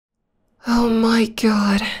Oh my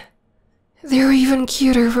god. They're even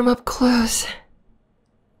cuter from up close.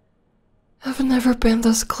 I've never been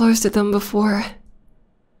this close to them before.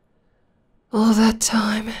 All that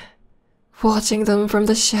time, watching them from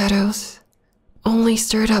the shadows, only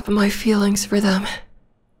stirred up my feelings for them.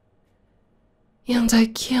 And I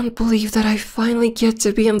can't believe that I finally get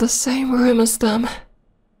to be in the same room as them.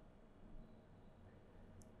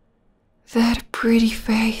 That pretty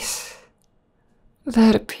face,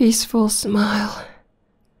 that peaceful smile.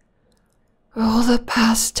 All the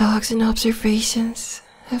past talks and observations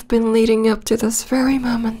have been leading up to this very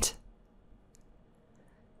moment.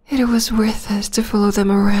 It was worth it to follow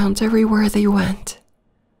them around everywhere they went,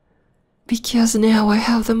 because now I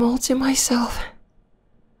have them all to myself.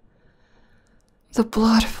 The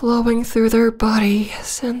blood flowing through their body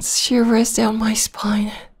sends shivers down my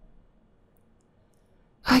spine.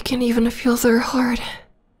 I can even feel their heart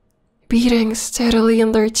beating steadily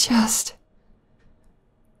in their chest.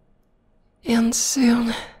 And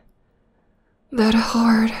soon, that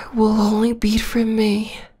heart will only beat for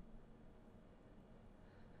me.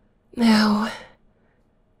 Now,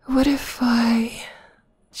 what if I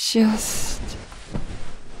just...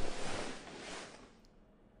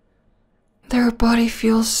 Their body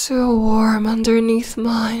feels so warm underneath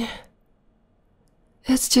mine.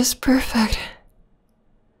 It's just perfect.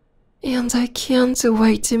 And I can't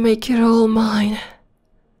wait to make it all mine.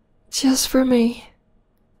 Just for me.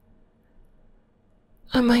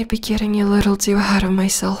 I might be getting a little too ahead of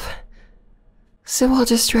myself, so I'll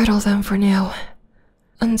just straddle them for now,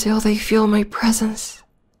 until they feel my presence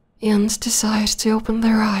and decide to open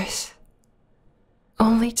their eyes,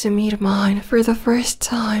 only to meet mine for the first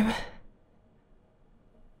time.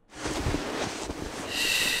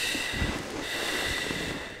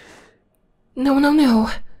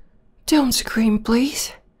 No. Don't scream,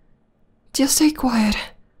 please. Just stay quiet.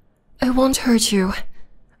 I won't hurt you.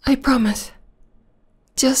 I promise.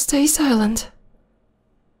 Just stay silent.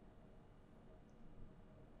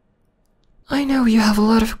 I know you have a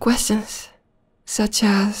lot of questions, such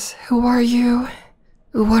as, who are you?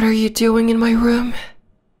 What are you doing in my room?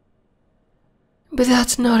 But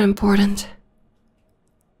that's not important.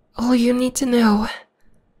 All you need to know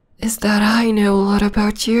is that I know a lot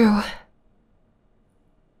about you.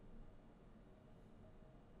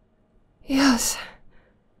 Yes,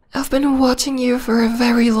 I've been watching you for a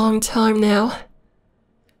very long time now.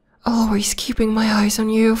 Always keeping my eyes on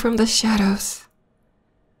you from the shadows.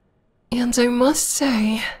 And I must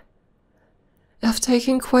say, I've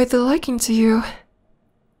taken quite the liking to you.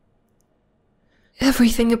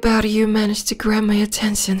 Everything about you managed to grab my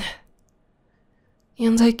attention.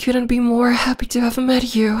 And I couldn't be more happy to have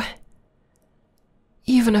met you.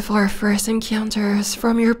 Even if our first encounter is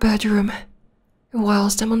from your bedroom,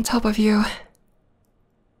 whilst I'm on top of you.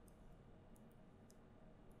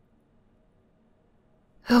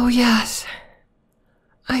 Oh yes,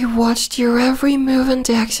 I watched your every move and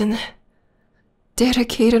action,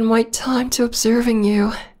 dedicated my time to observing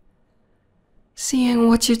you, seeing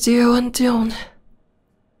what you do and don't.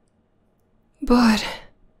 But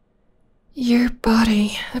your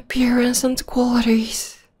body, appearance and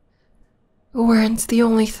qualities weren't the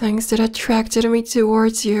only things that attracted me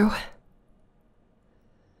towards you.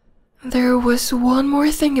 There was one more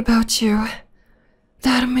thing about you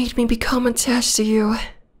that made me become attached to you.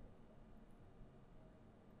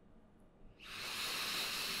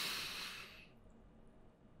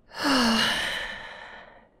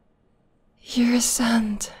 Your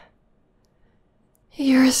scent.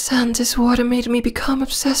 Your scent is what made me become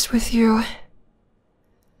obsessed with you.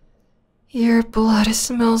 Your blood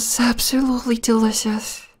smells absolutely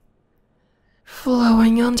delicious,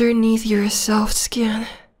 flowing underneath your soft skin.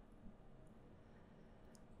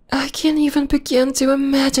 I can't even begin to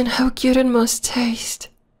imagine how good it must taste.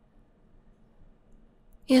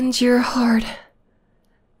 And your heart,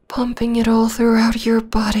 pumping it all throughout your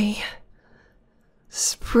body,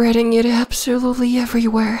 spreading it absolutely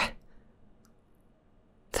everywhere.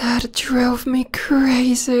 That drove me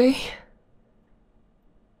crazy.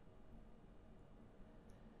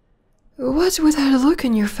 What's with that look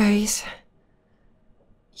on your face?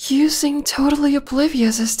 You seem totally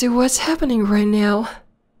oblivious as to what's happening right now.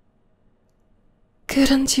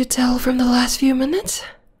 Couldn't you tell from the last few minutes?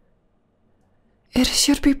 It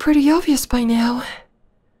should be pretty obvious by now.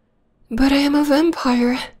 But I am a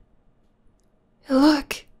vampire.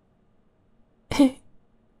 Look.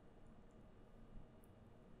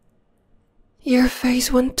 Your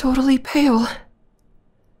face went totally pale.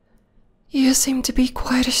 You seem to be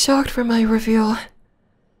quite shocked for my reveal.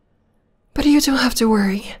 But you don't have to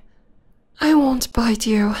worry. I won't bite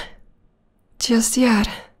you. Just yet.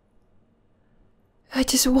 I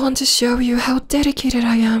just want to show you how dedicated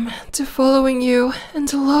I am to following you and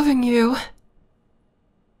to loving you.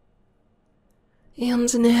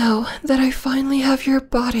 And now that I finally have your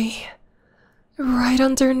body right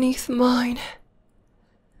underneath mine,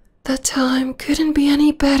 the time couldn't be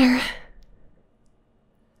any better.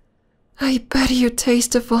 I bet you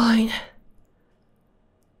taste divine.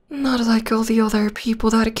 Not like all the other people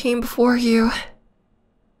that came before you.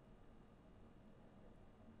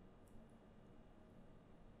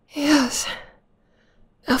 Yes,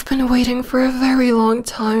 I've been waiting for a very long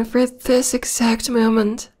time for this exact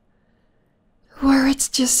moment, where it's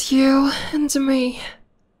just you and me,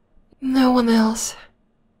 no one else.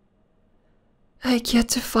 I get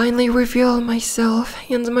to finally reveal myself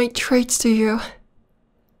and my traits to you.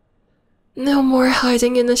 No more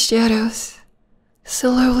hiding in the shadows,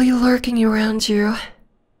 slowly lurking around you.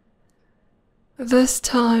 This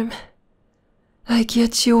time, I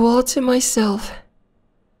get you all to myself.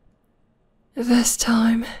 This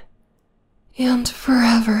time, and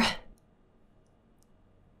forever.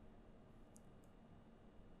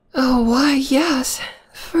 Oh, why, yes,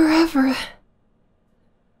 forever.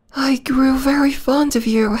 I grew very fond of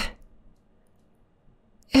you.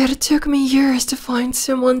 It took me years to find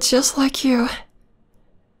someone just like you.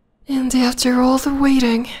 And after all the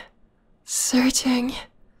waiting, searching,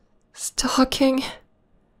 stalking,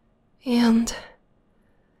 and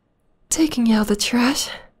taking out the trash,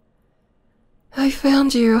 I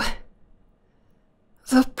found you.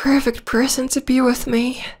 The perfect person to be with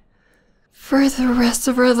me for the rest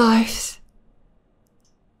of our lives.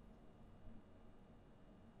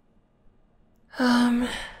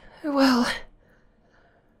 Well,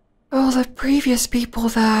 all the previous people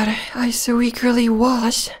that I so eagerly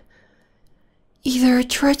watched either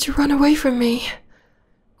tried to run away from me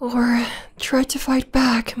or tried to fight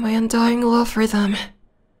back my undying love for them.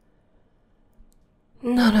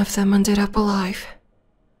 None of them ended up alive.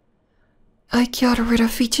 I got rid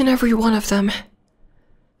of each and every one of them,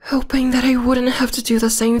 hoping that I wouldn't have to do the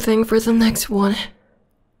same thing for the next one.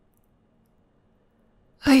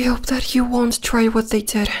 I hope that you won't try what they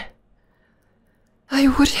did. I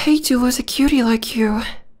would hate to lose a cutie like you.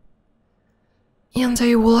 And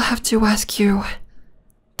I will have to ask you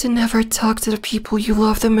to never talk to the people you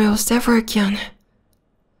love the most ever again.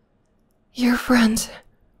 Your friends,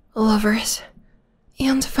 lovers,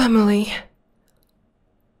 and family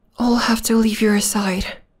all have to leave your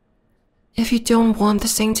side if you don't want the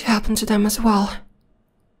same to happen to them as well.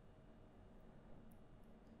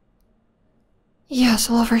 Yes,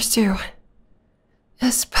 lovers too.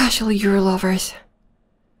 Especially your lovers.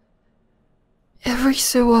 Every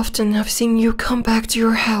so often I've seen you come back to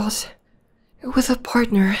your house with a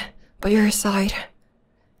partner by your side,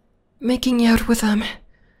 making out with them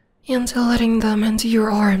and letting them into your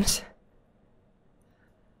arms.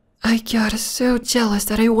 I got so jealous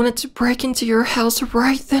that I wanted to break into your house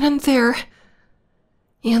right then and there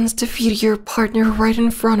and defeat your partner right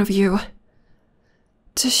in front of you,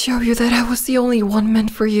 to show you that I was the only one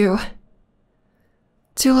meant for you,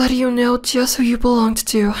 to let you know just who you belonged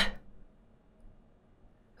to.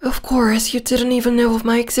 Of course, you didn't even know of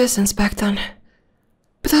my existence back then,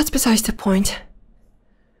 but that's besides the point.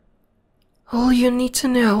 All you need to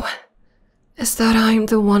know is that I'm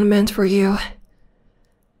the one meant for you,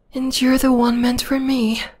 and you're the one meant for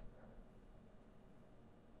me.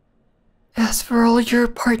 As for all your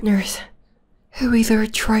partners, who either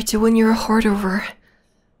try to win your heart over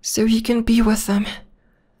so you can be with them,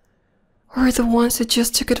 or the ones who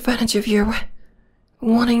just took advantage of you,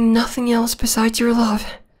 wanting nothing else besides your love,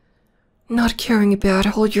 not caring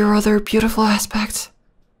about all your other beautiful aspects,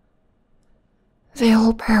 they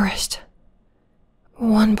all perished,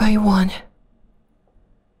 one by one.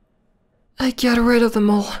 I got rid of them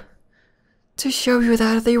all, to show you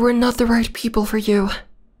that they were not the right people for you.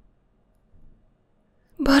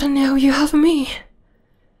 But now you have me,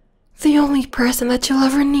 the only person that you'll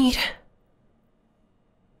ever need.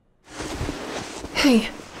 Hey,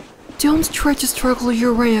 don't try to struggle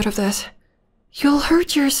your way out of this. You'll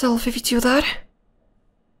hurt yourself if you do that.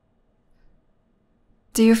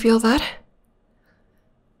 Do you feel that?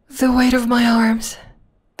 The weight of my arms,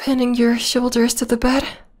 pinning your shoulders to the bed?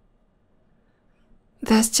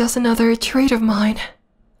 That's just another trait of mine,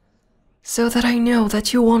 so that I know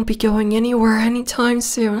that you won't be going anywhere anytime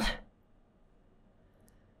soon.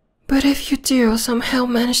 But if you do somehow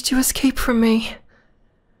manage to escape from me,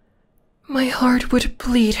 my heart would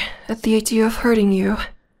bleed at the idea of hurting you.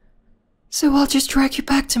 So I'll just drag you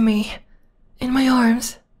back to me, in my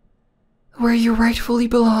arms, where you rightfully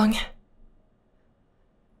belong.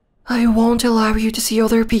 I won't allow you to see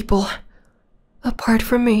other people, apart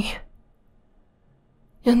from me.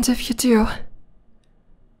 And if you do,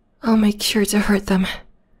 I'll make sure to hurt them.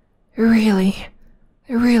 Really,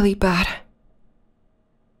 really bad.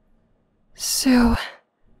 So,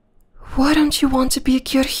 why don't you want to be a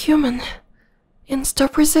good human and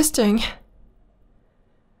stop resisting?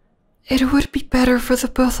 It would be better for the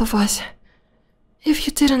both of us if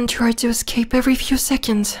you didn't try to escape every few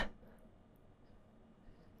seconds.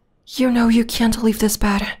 You know you can't leave this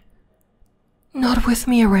bed. Not with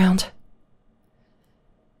me around.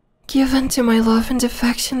 Give in to my love and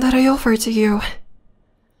affection that I offer to you.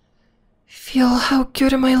 Feel how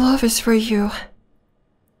good my love is for you.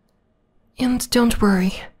 And don't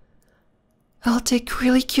worry, I'll take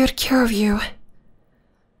really good care of you.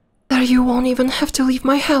 That you won't even have to leave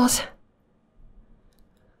my house.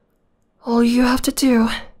 All you have to do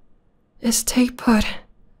is stay put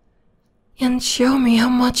and show me how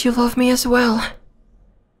much you love me as well.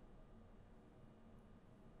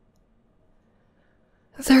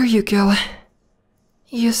 There you go.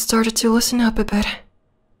 You started to loosen up a bit.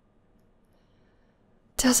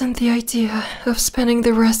 Doesn't the idea of spending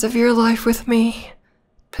the rest of your life with me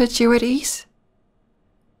put you at ease?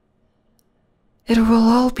 It will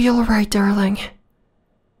all be alright, darling.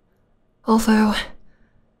 Although,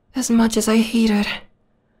 as much as I hate it,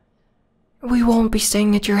 we won't be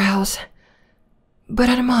staying at your house, but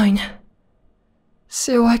at mine,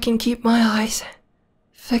 so I can keep my eyes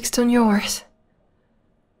fixed on yours,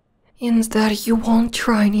 and that you won't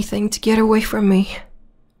try anything to get away from me.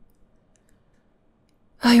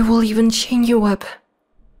 I will even chain you up,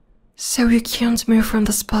 so you can't move from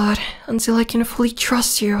the spot until I can fully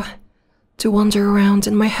trust you to wander around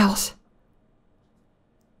in my house.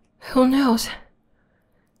 Who knows?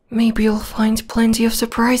 Maybe you'll find plenty of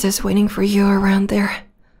surprises waiting for you around there.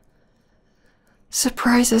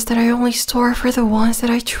 Surprises that I only store for the ones that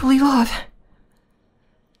I truly love.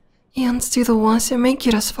 And to the ones who make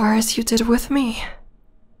it as far as you did with me.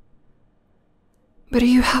 But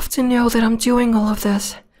you have to know that I'm doing all of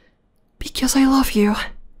this because I love you.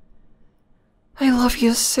 I love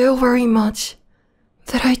you so very much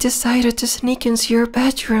that I decided to sneak into your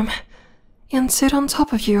bedroom and sit on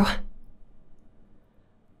top of you.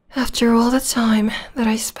 After all the time that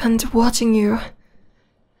I spent watching you,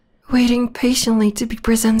 waiting patiently to be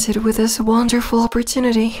presented with this wonderful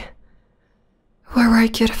opportunity, where I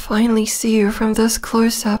could finally see you from this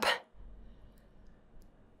close up.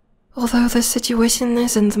 Although the situation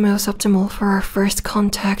isn't the most optimal for our first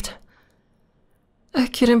contact, I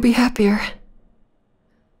couldn't be happier.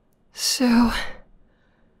 So,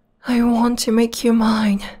 I want to make you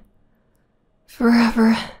mine,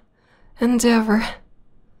 forever and ever.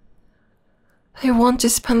 I want to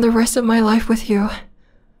spend the rest of my life with you,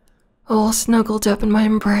 all snuggled up in my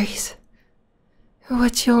embrace,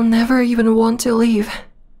 which you'll never even want to leave.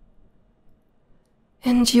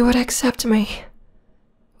 And you would accept me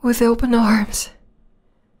with open arms.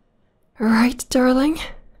 Right, darling?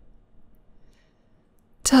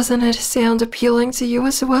 Doesn't it sound appealing to you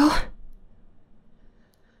as well?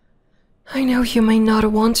 I know you may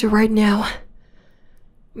not want to right now,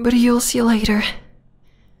 but you'll see later.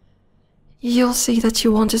 You'll see that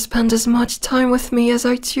you want to spend as much time with me as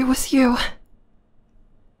I do with you.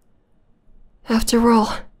 After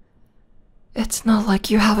all, it's not like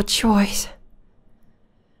you have a choice.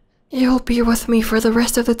 You'll be with me for the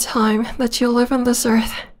rest of the time that you live on this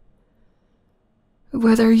earth,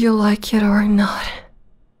 whether you like it or not.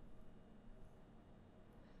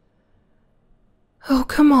 Oh,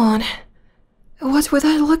 come on. What's with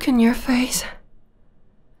that look in your face?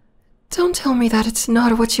 Don't tell me that it's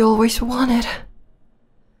not what you always wanted.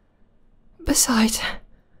 Besides,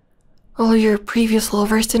 all your previous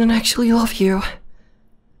lovers didn't actually love you.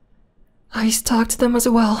 I stalked them as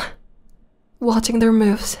well, watching their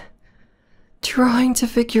moves, trying to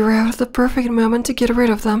figure out the perfect moment to get rid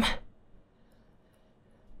of them.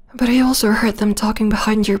 But I also heard them talking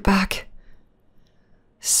behind your back,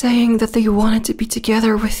 saying that they wanted to be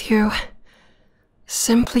together with you,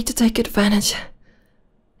 simply to take advantage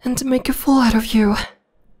and to make a fool out of you.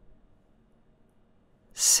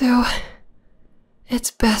 So,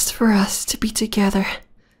 it's best for us to be together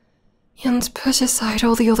and push aside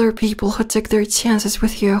all the other people who took their chances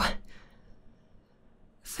with you.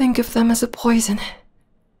 Think of them as a poison,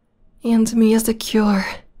 and me as the cure.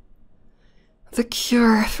 The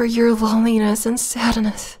cure for your loneliness and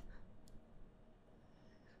sadness.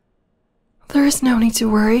 There is no need to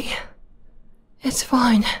worry. It's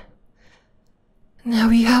fine. Now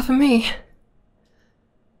you have me.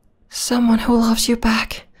 Someone who loves you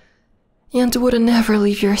back and would never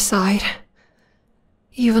leave your side,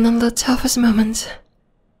 even in the toughest moments.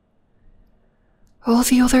 All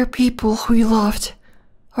the other people who you loved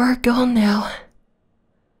are gone now.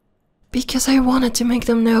 Because I wanted to make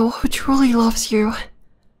them know who truly loves you.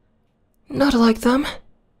 Not like them.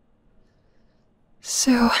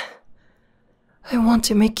 So, I want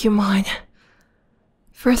to make you mine.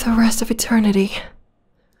 For the rest of eternity.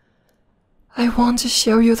 I want to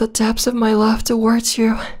show you the depths of my love towards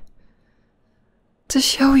you. To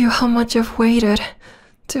show you how much I've waited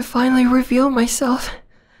to finally reveal myself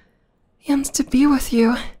and to be with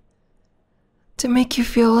you. To make you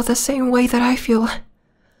feel the same way that I feel.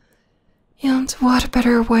 And what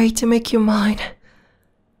better way to make you mine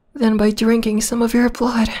than by drinking some of your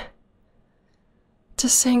blood? To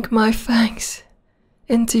sink my fangs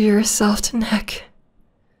into your soft neck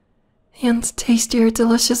and taste your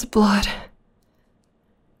delicious blood,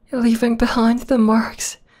 leaving behind the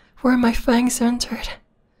marks where my fangs entered,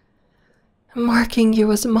 marking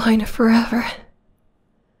you as mine forever.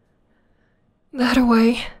 That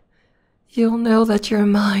way, you'll know that you're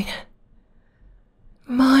mine.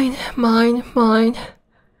 Mine, mine, mine,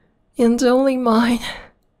 and only mine.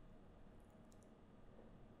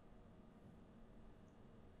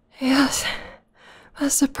 Yes,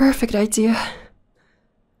 that's the perfect idea.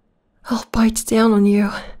 I'll bite down on you,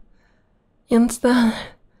 and then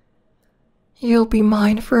you'll be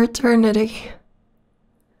mine for eternity.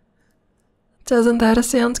 Doesn't that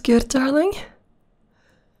sound good, darling?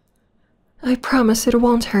 I promise it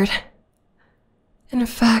won't hurt. In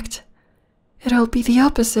fact, it'll be the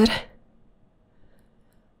opposite.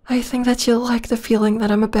 I think that you'll like the feeling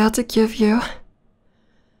that I'm about to give you.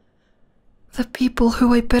 The people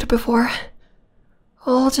who I bit before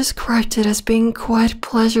all described it as being quite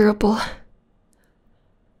pleasurable.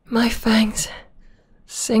 My fangs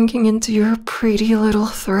sinking into your pretty little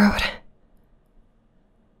throat.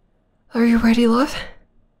 Are you ready, love?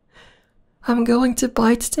 I'm going to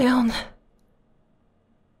bite down.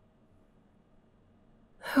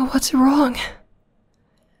 What's wrong?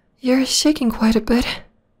 You're shaking quite a bit.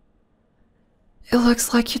 It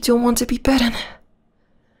looks like you don't want to be bitten.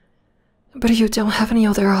 But you don't have any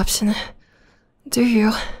other option, do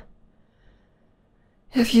you?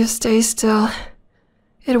 If you stay still,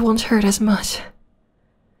 it won't hurt as much.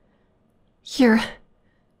 Here,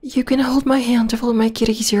 you can hold my hand if it'll make it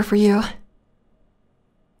easier for you.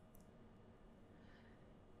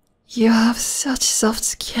 You have such soft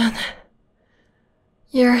skin.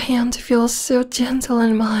 Your hand feels so gentle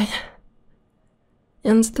in mine.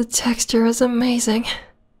 And the texture is amazing.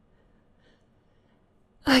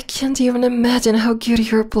 I can't even imagine how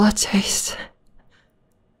good your blood tastes.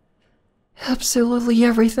 Absolutely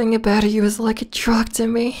everything about you is like a drug to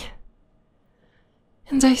me.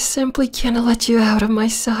 And I simply can't let you out of my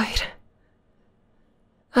sight.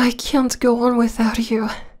 I can't go on without you.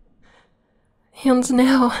 And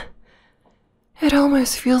now, it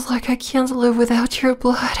almost feels like I can't live without your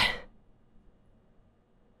blood.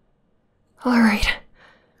 Alright,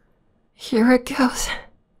 here it goes.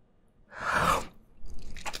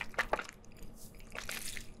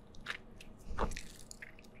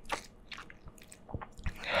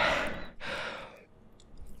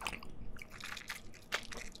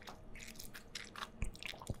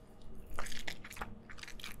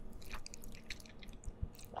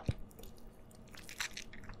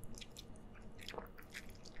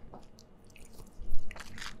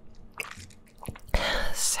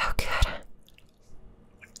 So good.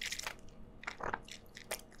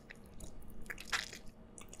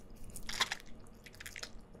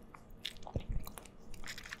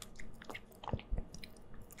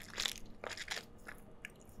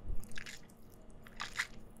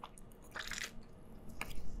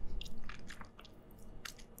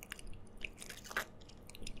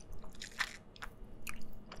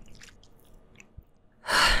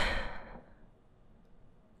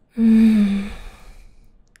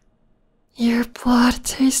 Your blood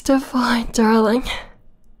tastes divine, darling.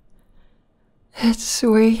 It's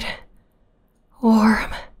sweet,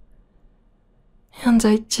 warm, and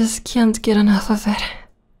I just can't get enough of it.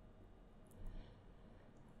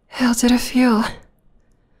 How did it feel?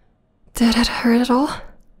 Did it hurt at all?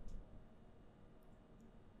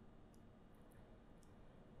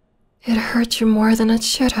 It hurt you more than it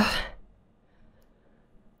should have.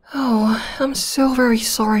 Oh, I'm so very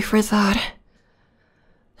sorry for that.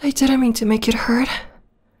 I didn't mean to make it hurt.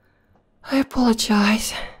 I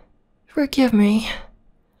apologize. Forgive me.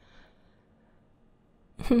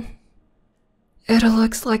 It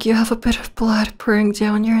looks like you have a bit of blood pouring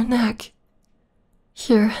down your neck.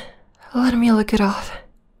 Here, let me lick it off.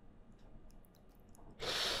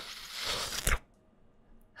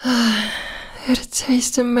 It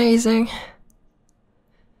tastes amazing.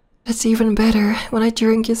 It's even better when I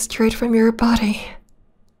drink it straight from your body.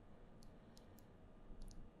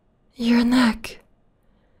 Your neck.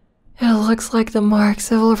 It looks like the marks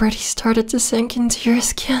have already started to sink into your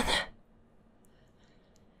skin.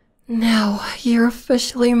 Now you're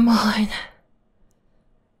officially mine.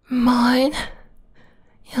 Mine,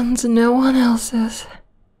 and no one else's.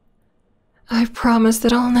 I promise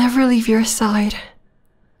that I'll never leave your side,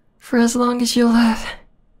 for as long as you live.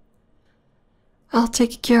 I'll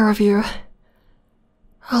take care of you.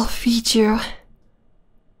 I'll feed you,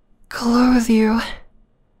 clothe you,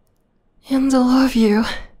 and love you.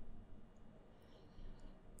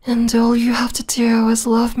 And all you have to do is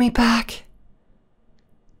love me back.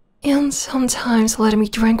 And sometimes let me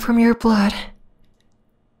drink from your blood.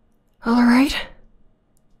 Alright?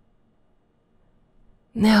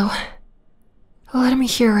 Now, let me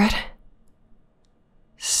hear it.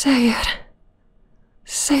 Say it.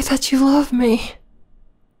 Say that you love me.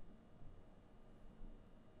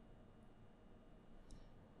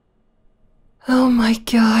 Oh my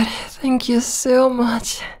god, thank you so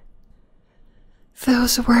much.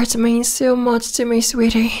 Those words mean so much to me,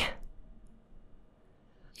 sweetie.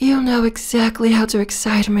 You know exactly how to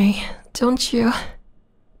excite me, don't you?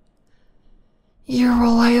 You're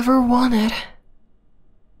all I ever wanted.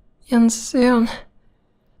 And soon,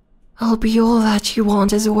 I'll be all that you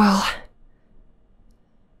want as well.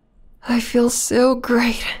 I feel so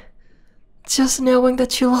great, just knowing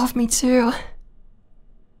that you love me too.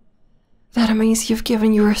 That means you've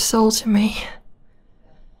given your soul to me.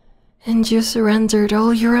 And you surrendered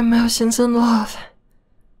all your emotions and love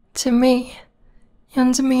to me,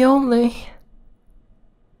 and me only.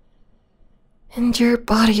 And your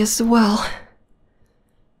body as well.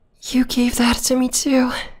 You gave that to me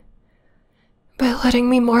too, by letting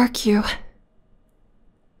me mark you.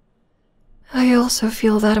 I also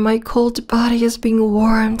feel that my cold body is being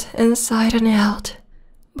warmed inside and out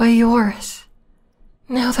by yours,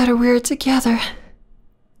 now that we're together.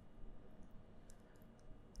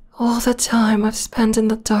 All the time I've spent in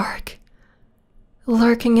the dark,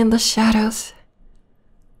 lurking in the shadows,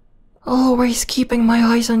 always keeping my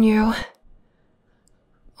eyes on you,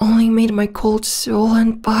 only made my cold soul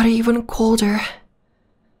and body even colder.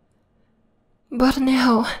 But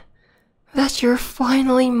now that you're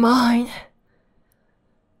finally mine,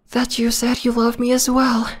 that you said you love me as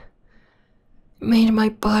well, made my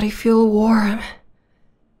body feel warm,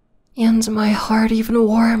 and my heart even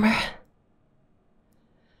warmer.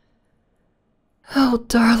 Oh,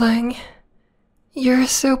 darling, you're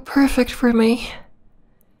so perfect for me.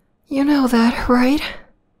 You know that, right?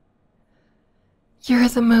 You're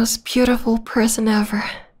the most beautiful person ever,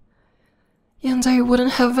 and I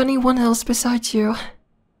wouldn't have anyone else besides you.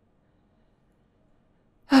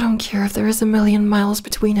 I don't care if there is 1,000,000 miles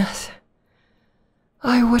between us.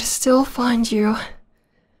 I would still find you,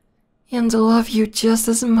 and love you just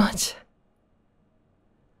as much.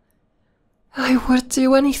 I would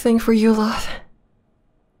do anything for you, love.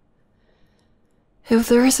 If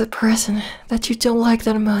there is a person that you don't like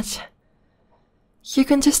that much, you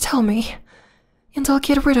can just tell me, and I'll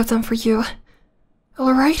get rid of them for you,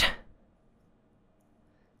 alright?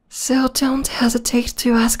 So don't hesitate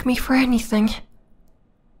to ask me for anything.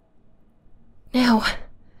 Now,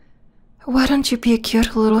 why don't you be a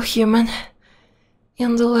cute little human,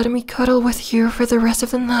 and let me cuddle with you for the rest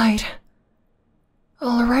of the night,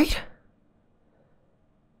 alright?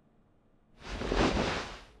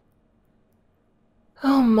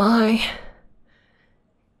 Oh my,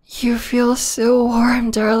 you feel so warm,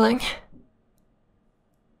 darling.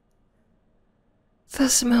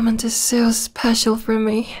 This moment is so special for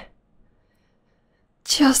me.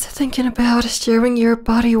 Just thinking about sharing your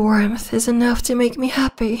body warmth is enough to make me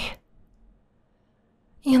happy.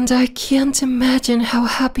 And I can't imagine how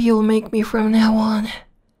happy you'll make me from now on.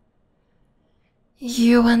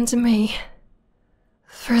 You and me,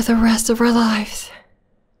 for the rest of our lives.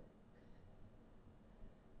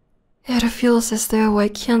 It feels as though I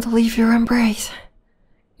can't leave your embrace,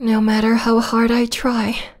 no matter how hard I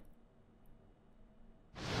try.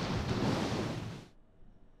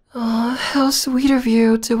 Aw, how sweet of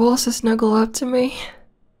you to also snuggle up to me.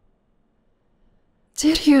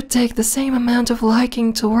 Did you take the same amount of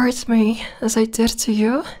liking towards me as I did to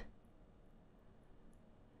you?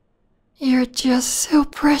 You're just so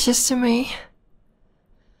precious to me.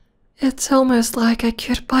 It's almost like I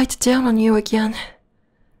could bite down on you again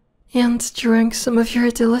and drink some of your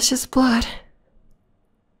delicious blood.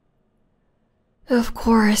 Of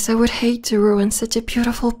course, I would hate to ruin such a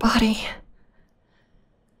beautiful body.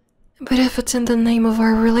 But if it's in the name of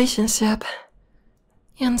our relationship,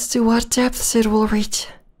 and to what depths it will reach,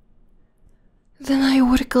 then I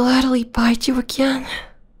would gladly bite you again.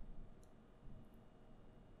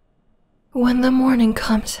 When the morning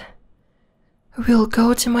comes, we'll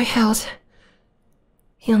go to my house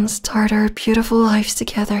and start our beautiful lives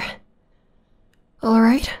together.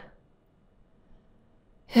 Alright?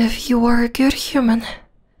 If you are a good human,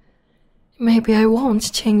 maybe I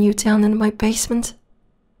won't chain you down in my basement.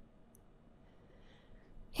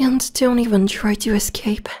 And don't even try to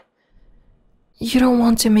escape. You don't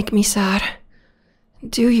want to make me sad,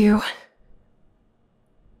 do you?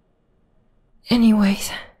 Anyways,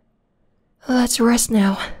 let's rest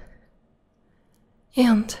now.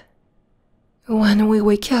 And when we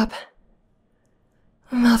wake up,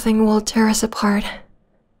 nothing will tear us apart.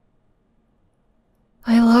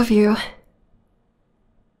 I love you.